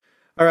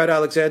All right,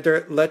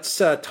 Alexander, let's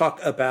talk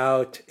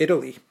about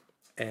Italy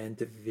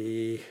and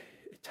the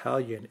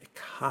Italian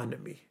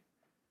economy,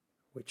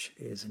 which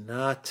is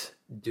not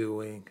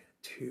doing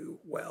too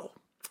well.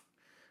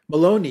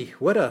 Meloni,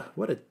 what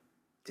a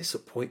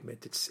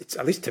disappointment. It's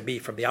at least to me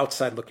from the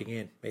outside looking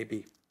in.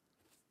 Maybe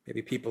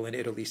people in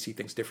Italy see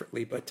things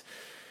differently, but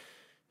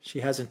she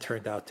hasn't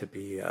turned out to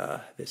be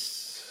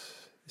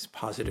this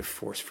positive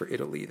force for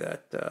Italy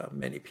that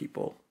many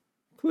people,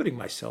 including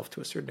myself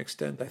to a certain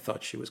extent, I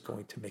thought she was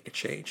going to make a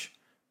change,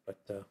 but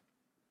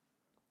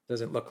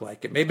doesn't look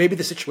like it. Maybe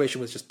the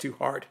situation was just too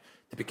hard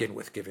to begin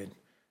with, given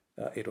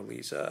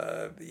Italy's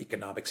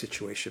economic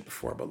situation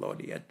before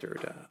Meloni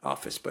entered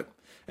office. But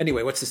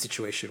anyway, what's the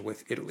situation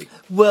with Italy?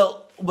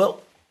 Well,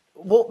 what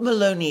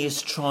Meloni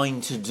is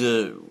trying to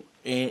do,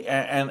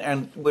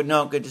 and we're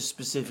not going to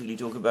specifically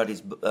talk about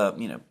his,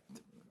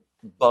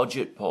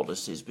 budget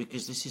policies,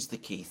 because this is the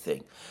key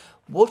thing.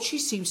 What she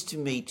seems to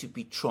me to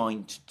be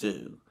trying to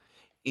do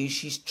is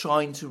she's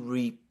trying to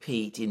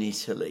repeat in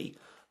Italy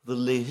the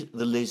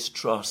Liz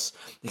Truss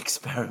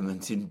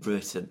experiment in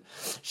Britain.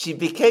 She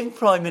became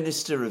Prime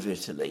Minister of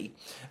Italy,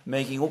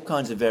 making all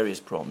kinds of various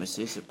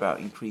promises about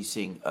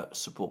increasing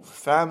support for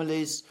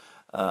families,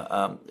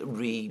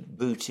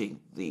 rebooting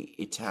the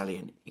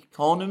Italian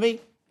economy.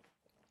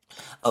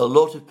 A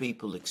lot of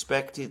people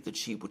expected that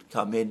she would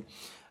come in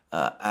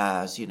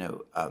as,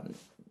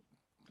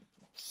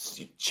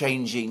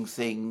 changing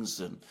things,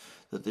 and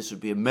that this would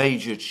be a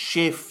major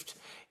shift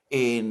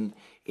in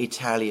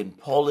Italian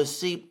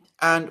policy.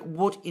 And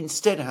what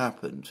instead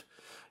happened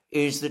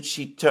is that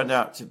she turned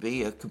out to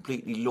be a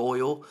completely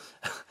loyal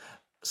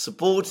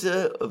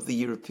supporter of the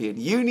European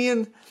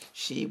Union.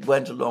 She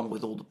went along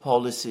with all the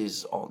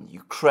policies on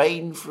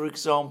Ukraine, for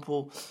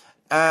example.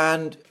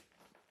 And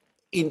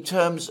in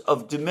terms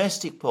of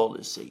domestic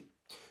policy,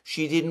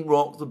 she didn't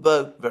rock the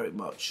boat very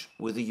much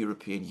with the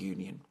European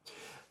Union.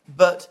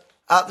 But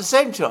at the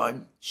same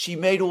time, she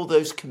made all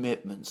those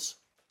commitments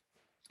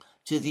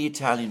to the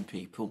Italian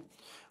people,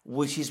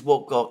 which is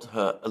what got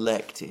her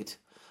elected,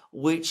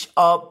 which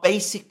are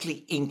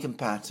basically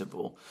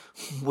incompatible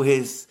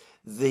with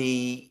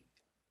the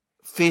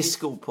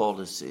fiscal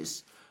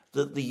policies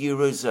that the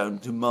Eurozone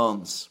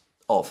demands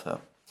of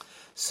her.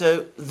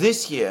 So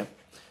this year,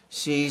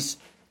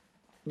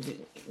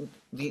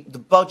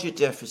 the budget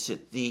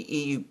deficit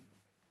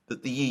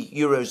that the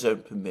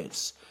Eurozone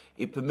permits,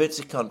 it permits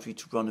a country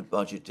to run a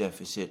budget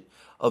deficit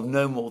of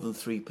no more than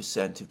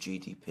 3% of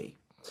GDP.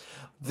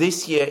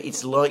 This year,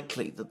 it's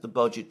likely that the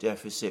budget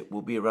deficit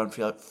will be around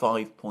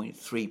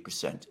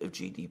 5.3% of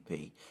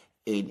GDP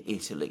in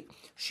Italy.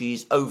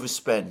 She's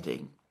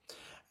overspending,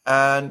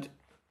 and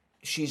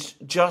she's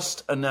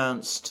just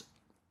announced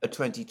a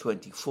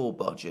 2024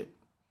 budget,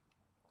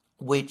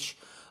 which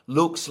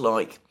looks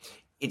like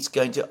it's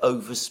going to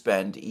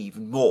overspend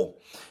even more.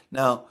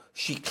 Now,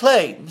 she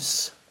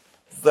claims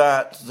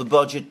that the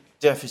budget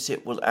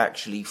deficit will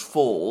actually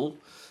fall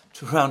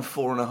to around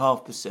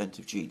 4.5%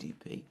 of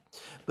GDP.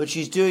 But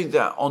she's doing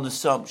that on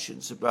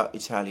assumptions about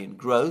Italian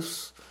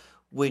growth,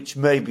 which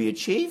may be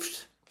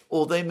achieved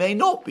or they may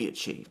not be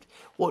achieved.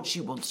 What she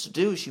wants to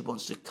do is she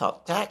wants to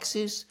cut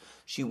taxes.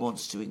 She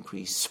wants to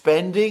increase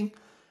spending.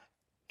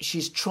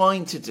 She's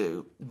trying to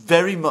do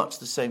very much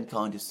the same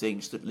kind of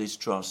things that Liz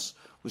Truss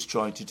was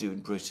trying to do in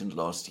Britain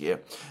last year.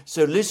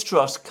 So Liz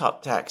Truss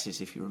cut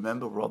taxes, if you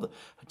remember, rather,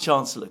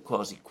 Chancellor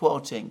Kwasi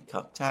Kwarteng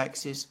cut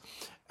taxes,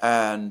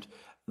 and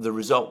the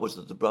result was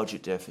that the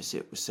budget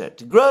deficit was set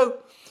to grow,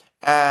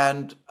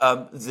 and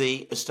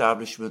the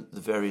establishment,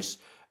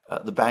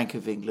 the Bank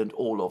of England,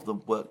 all of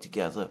them worked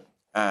together,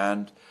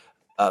 and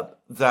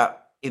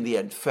that in the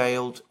end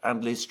failed,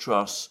 and Liz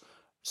Truss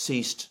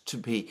ceased to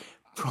be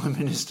Prime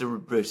Minister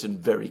of Britain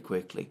very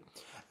quickly.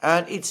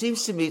 And it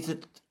seems to me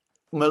that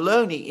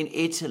Meloni in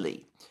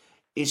Italy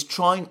is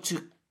trying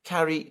to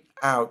carry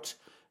out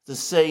the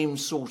same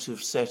sort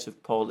of set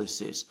of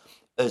policies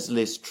as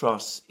Liz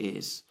Truss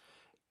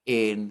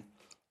did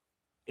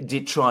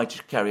try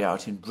to carry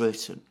out in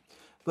Britain.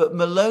 But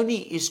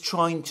Meloni is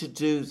trying to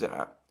do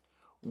that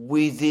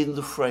within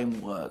the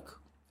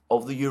framework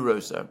of the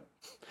Eurozone.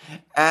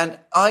 And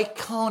I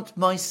can't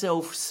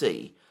myself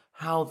see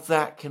how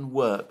that can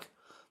work.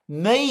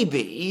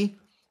 Maybe,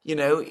 in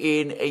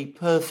a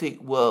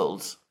perfect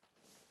world,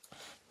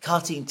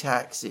 cutting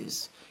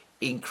taxes,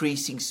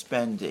 increasing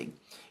spending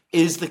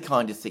is the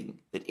kind of thing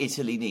that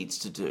Italy needs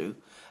to do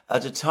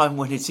at a time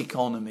when its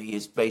economy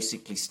is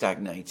basically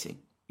stagnating.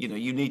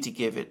 You need to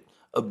give it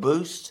a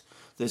boost.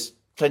 There's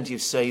plenty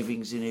of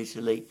savings in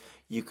Italy.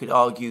 You could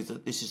argue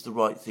that this is the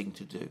right thing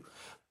to do.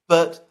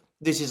 But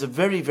this is a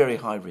very, very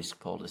high-risk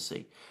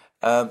policy.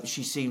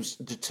 She seems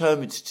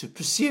determined to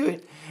pursue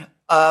it.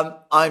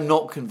 I'm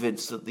not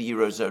convinced that the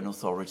Eurozone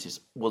authorities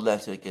will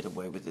let her get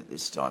away with it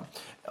this time.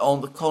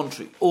 On the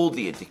contrary, all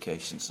the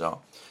indications are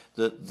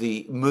that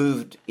the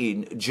move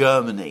in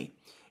Germany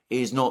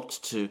is not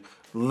to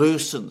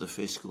loosen the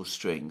fiscal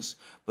strings,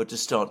 but to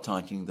start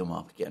tightening them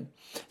up again.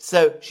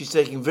 So she's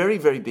taking very,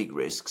 very big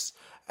risks.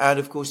 And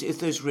of course, if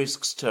those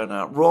risks turn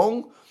out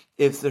wrong,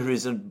 if there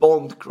is a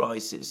bond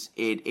crisis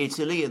in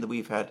Italy, and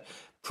we've had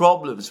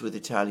problems with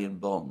Italian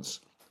bonds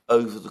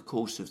over the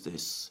course of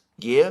this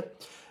year,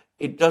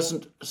 it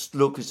doesn't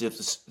look as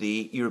if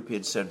the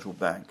European Central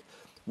Bank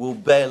will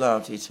bail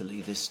out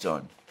Italy this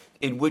time,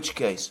 in which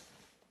case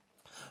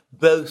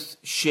both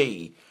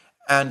she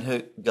and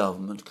her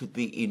government could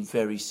be in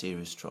very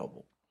serious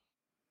trouble.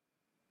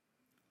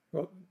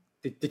 Well,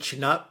 did she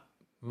not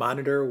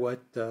monitor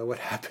what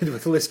happened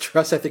with Liz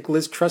Truss? I think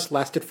Liz Truss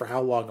lasted for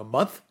how long? A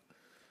month?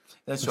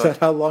 That's Is right. that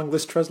how long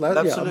Liz Truss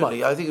lasted? Absolutely.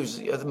 Yeah, a month. I think it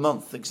was a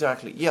month,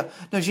 exactly. Yeah.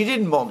 No, she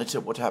didn't monitor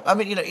what happened.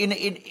 I mean,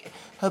 in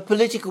her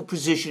political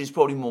position is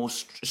probably more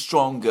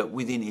stronger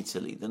within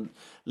Italy than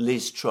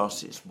Liz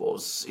Truss's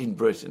was in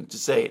Britain, to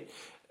say it,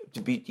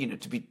 to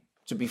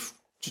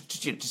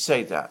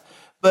say that.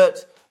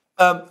 But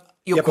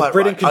you're quite but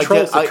Britain right.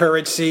 controls the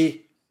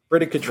currency.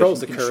 Britain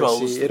controls the controls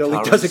currency. the Italy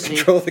currency. doesn't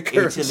control the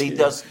currency. Italy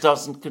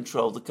doesn't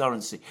control the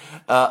currency.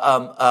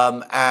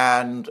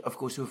 And of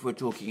course, if we're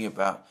talking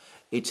about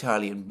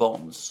Italian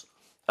bonds,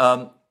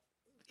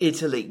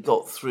 Italy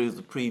got through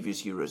the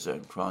previous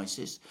Eurozone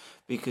crisis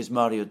because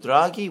Mario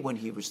Draghi, when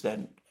he was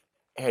then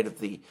head of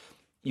the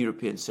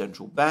European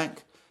Central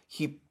Bank,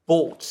 he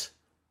bought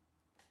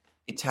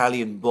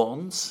Italian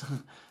bonds,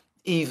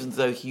 even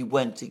though he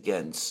went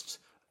against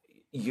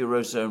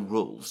Eurozone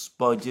rules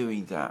by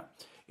doing that.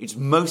 It's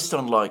most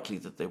unlikely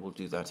that they will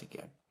do that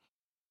again.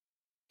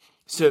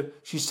 So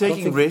she's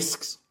taking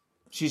risks.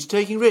 She's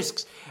taking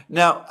risks.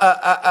 Now,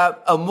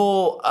 a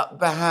more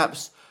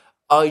perhaps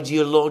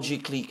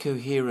ideologically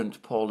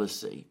coherent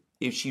policy,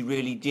 if she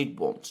really did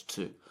want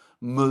to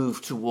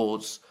move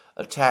towards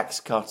a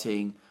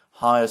tax-cutting,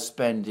 higher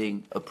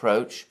spending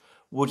approach,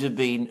 would have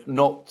been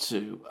not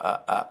to,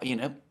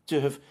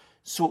 to have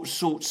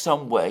sought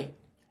some way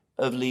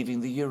of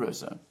leaving the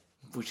Eurozone,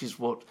 which is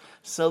what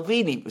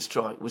Salvini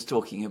was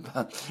talking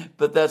about.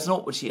 But that's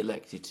not what she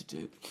elected to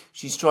do.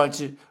 She's trying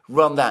to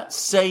run that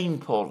same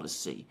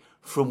policy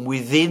from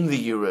within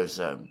the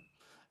Eurozone.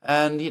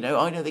 And, I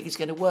don't think it's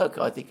going to work.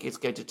 I think it's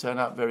going to turn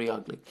out very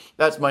ugly.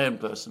 That's my own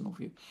personal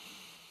view.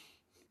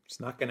 It's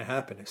not going to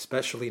happen,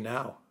 especially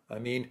now. I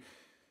mean,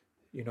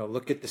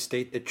 look at the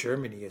state that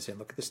Germany is in.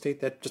 Look at the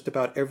state that just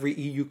about every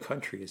EU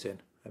country is in.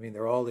 I mean,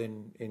 they're all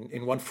in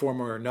one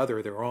form or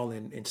another. They're all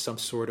in some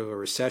sort of a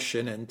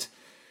recession, and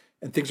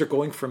things are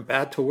going from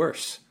bad to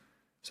worse.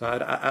 So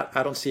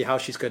I don't see how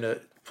she's going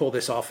to pull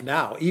this off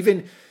now.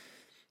 Even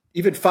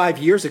 5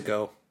 years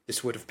ago,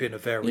 this would have been a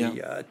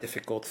very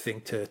difficult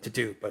thing to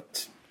do.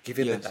 But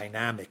given the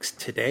dynamics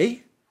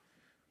today,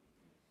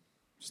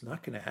 it's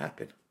not going to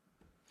happen.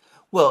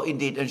 Well,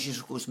 indeed, and she's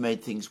of course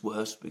made things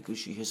worse because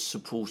she has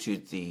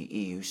supported the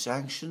EU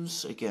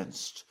sanctions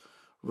against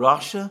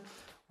Russia,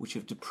 which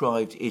have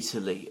deprived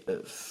Italy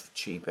of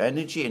cheap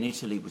energy, and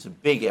Italy was a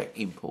big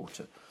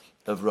importer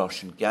of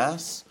Russian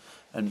gas.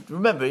 And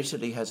remember,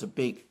 Italy has a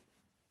big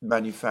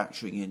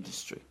manufacturing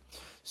industry.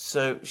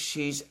 So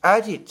she's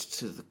added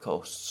to the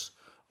costs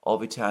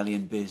of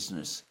Italian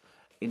business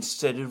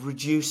instead of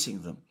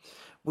reducing them,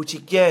 which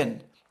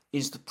again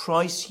is the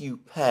price you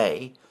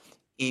pay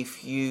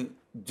if you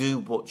do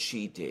what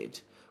she did,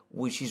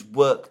 which is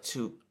work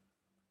to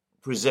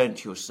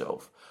present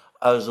yourself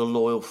as a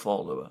loyal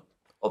follower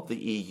of the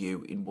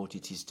EU in what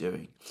it is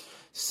doing.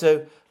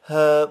 So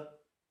her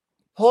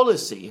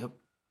policy,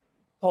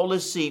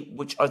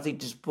 which I think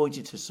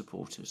disappointed her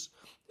supporters,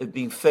 of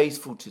being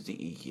faithful to the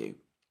EU,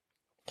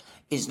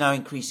 is now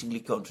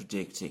increasingly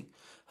contradicting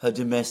her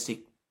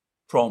domestic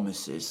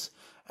promises.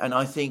 And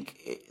I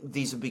think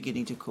these are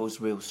beginning to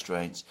cause real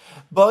strains.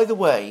 By the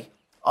way,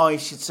 I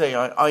should say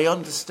I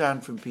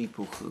understand from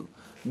people who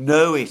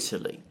know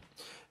Italy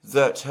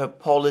that her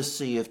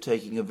policy of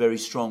taking a very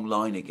strong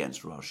line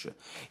against Russia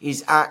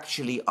is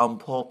actually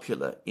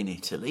unpopular in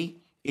Italy.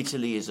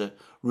 Italy is a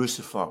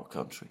Russophile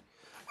country.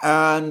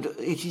 And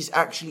it is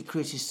actually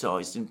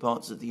criticised in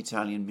parts of the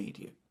Italian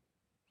media,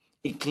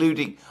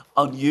 including,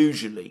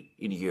 unusually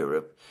in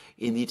Europe,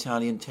 in the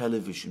Italian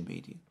television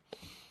media.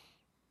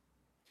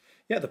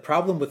 Yeah, the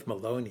problem with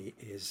Meloni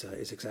is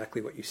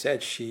exactly what you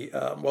said. She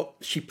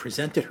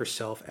presented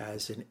herself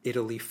as an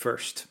Italy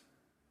first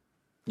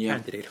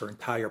candidate. Her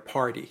entire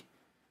party,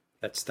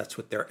 that's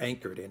what they're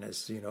anchored in,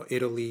 as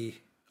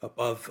Italy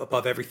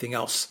above everything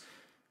else.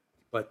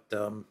 But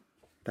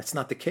that's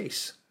not the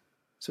case.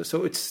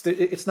 So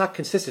it's not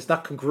consistent. It's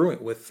not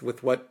congruent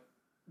with what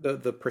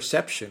the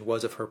perception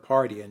was of her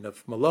party and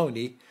of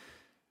Meloni.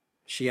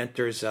 She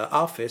enters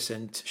office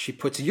and she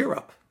puts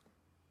Europe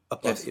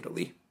above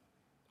Italy.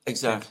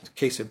 Exactly. And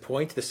case in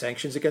point, the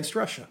sanctions against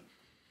Russia.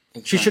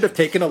 Exactly. She should have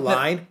taken a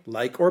line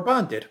like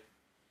Orban did.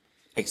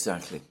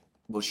 Exactly.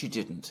 Well, she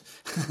didn't.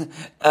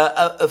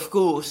 Of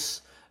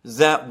course,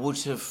 that would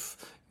have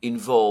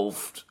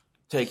involved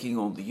taking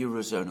on the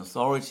Eurozone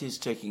authorities,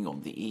 taking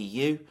on the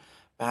EU,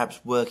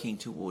 perhaps working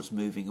towards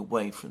moving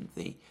away from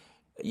the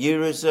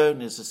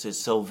Eurozone. As I said,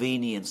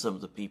 Salvini and some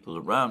of the people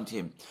around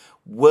him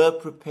were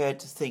prepared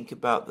to think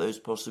about those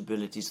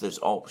possibilities, those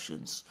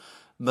options.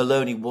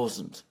 Meloni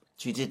wasn't.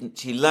 She didn't.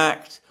 She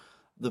lacked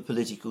the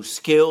political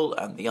skill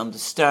and the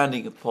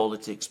understanding of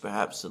politics,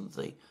 perhaps, and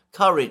the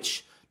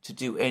courage to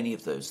do any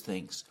of those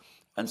things.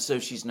 And so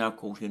she's now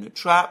caught in a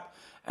trap.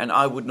 And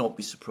I would not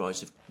be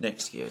surprised if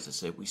next year, as I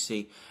say, we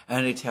see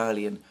an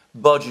Italian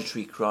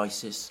budgetary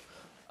crisis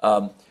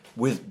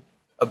with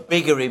a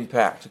bigger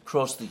impact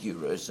across the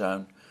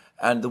Eurozone.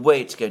 And the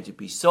way it's going to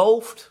be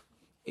solved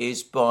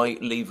is by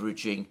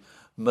leveraging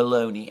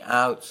Meloni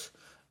out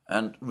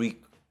and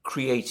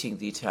recreating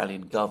the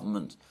Italian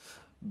government,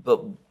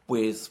 but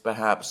with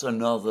perhaps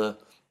another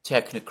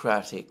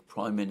technocratic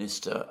prime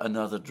minister,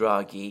 another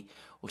Draghi,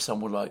 or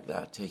someone like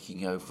that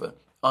taking over.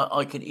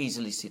 I can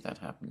easily see that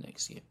happen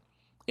next year.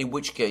 In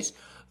which case,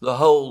 the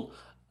whole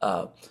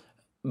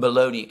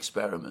Meloni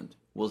experiment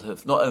will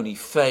have not only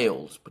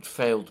failed, but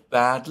failed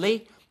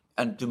badly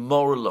and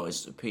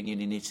demoralised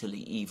opinion in Italy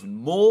even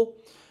more.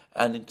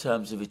 And in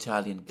terms of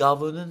Italian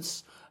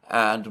governance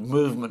and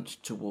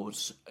movement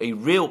towards a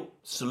real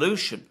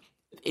solution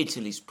of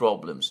Italy's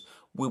problems,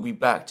 we'll be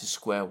back to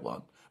square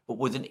one, but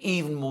with an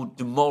even more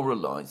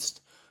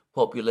demoralised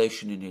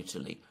population in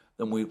Italy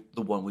than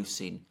the one we've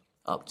seen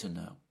up to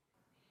now.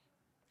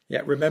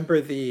 Yeah,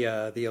 remember the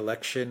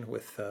election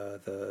with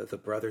the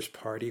Brothers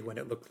Party when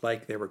it looked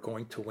like they were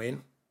going to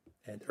win,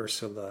 and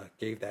Ursula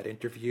gave that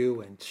interview,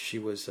 and she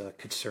was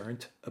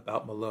concerned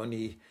about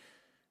Meloni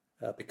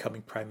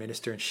becoming prime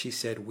minister, and she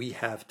said, "We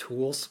have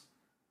tools."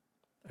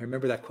 I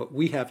remember that quote,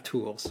 "We have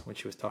tools," when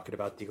she was talking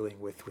about dealing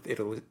with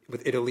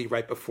Italy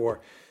right before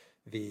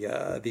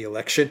the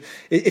election.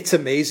 It's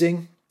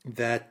amazing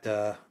that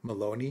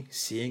Meloni,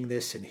 seeing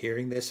this and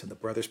hearing this, and the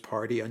Brothers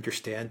Party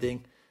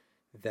understanding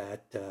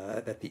that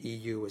the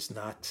EU is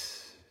not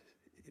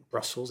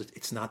Brussels,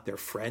 it's not their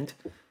friend.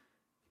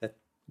 That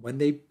when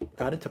they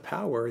got into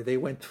power, they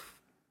went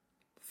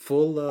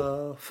full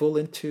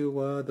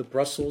into the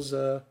Brussels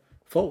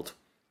fold.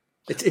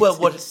 It's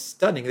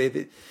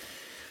stunning.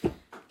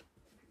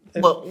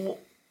 Well,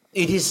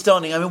 it is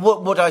stunning. I mean,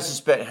 what I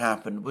suspect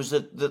happened was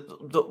that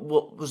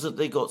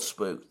they got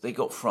spooked, they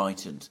got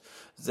frightened.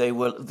 They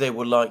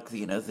were like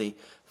the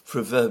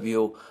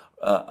proverbial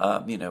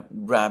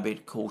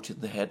rabbit caught in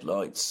the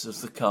headlights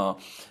of the car.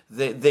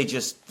 They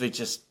just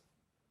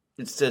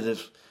instead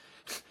of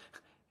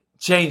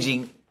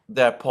changing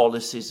their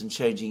policies and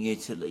changing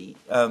Italy,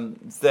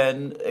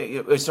 instead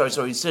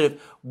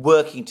of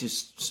working to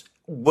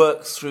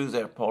work through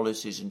their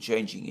policies and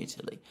changing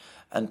Italy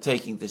and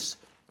taking this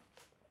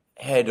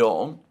head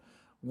on,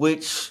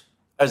 which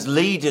as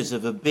leaders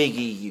of a big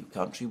EU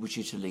country, which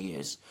Italy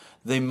is,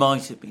 they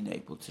might have been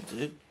able to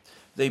do,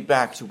 they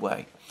backed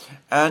away.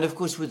 And of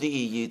course, with the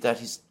EU,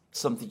 that is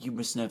something you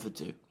must never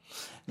do.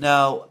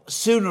 Now,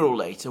 sooner or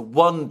later,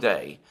 one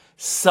day,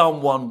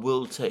 someone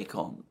will take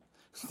on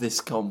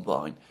this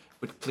combine,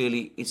 but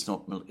clearly it's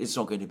not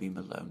going to be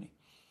Meloni.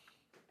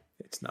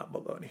 It's not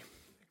Meloni.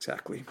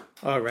 Exactly.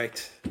 All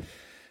right.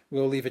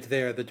 We'll leave it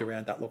there,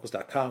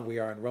 theduran.locals.com. We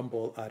are on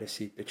Rumble,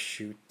 Odyssey,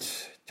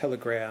 BitChute,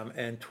 Telegram,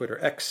 and Twitter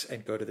X.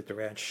 And go to the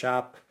Duran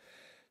shop.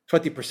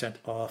 20%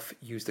 off.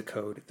 Use the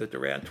code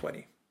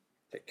TheDuran20.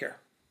 Take care.